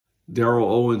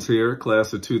Darrel Owens here,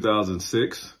 class of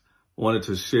 2006. Wanted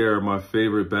to share my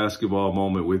favorite basketball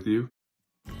moment with you.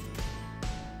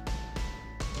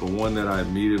 The one that I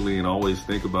immediately and always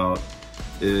think about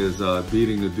is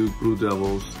beating the Duke Blue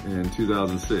Devils in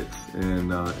 2006.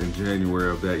 And in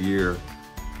January of that year,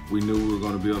 we knew we were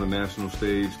going to be on a national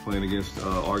stage playing against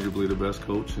arguably the best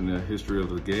coach in the history of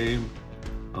the game.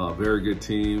 Very good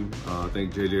team. I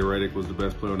think J.J. Redick was the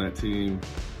best player on that team.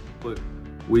 But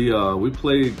we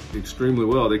played extremely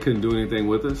well. They couldn't do anything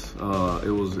with us. It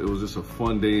was just a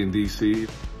fun day in D.C.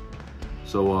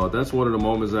 So that's one of the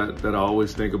moments that I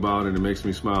always think about, and it makes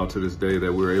me smile to this day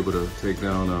that we were able to take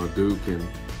down Duke and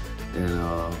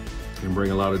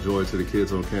bring a lot of joy to the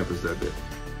kids on campus that day.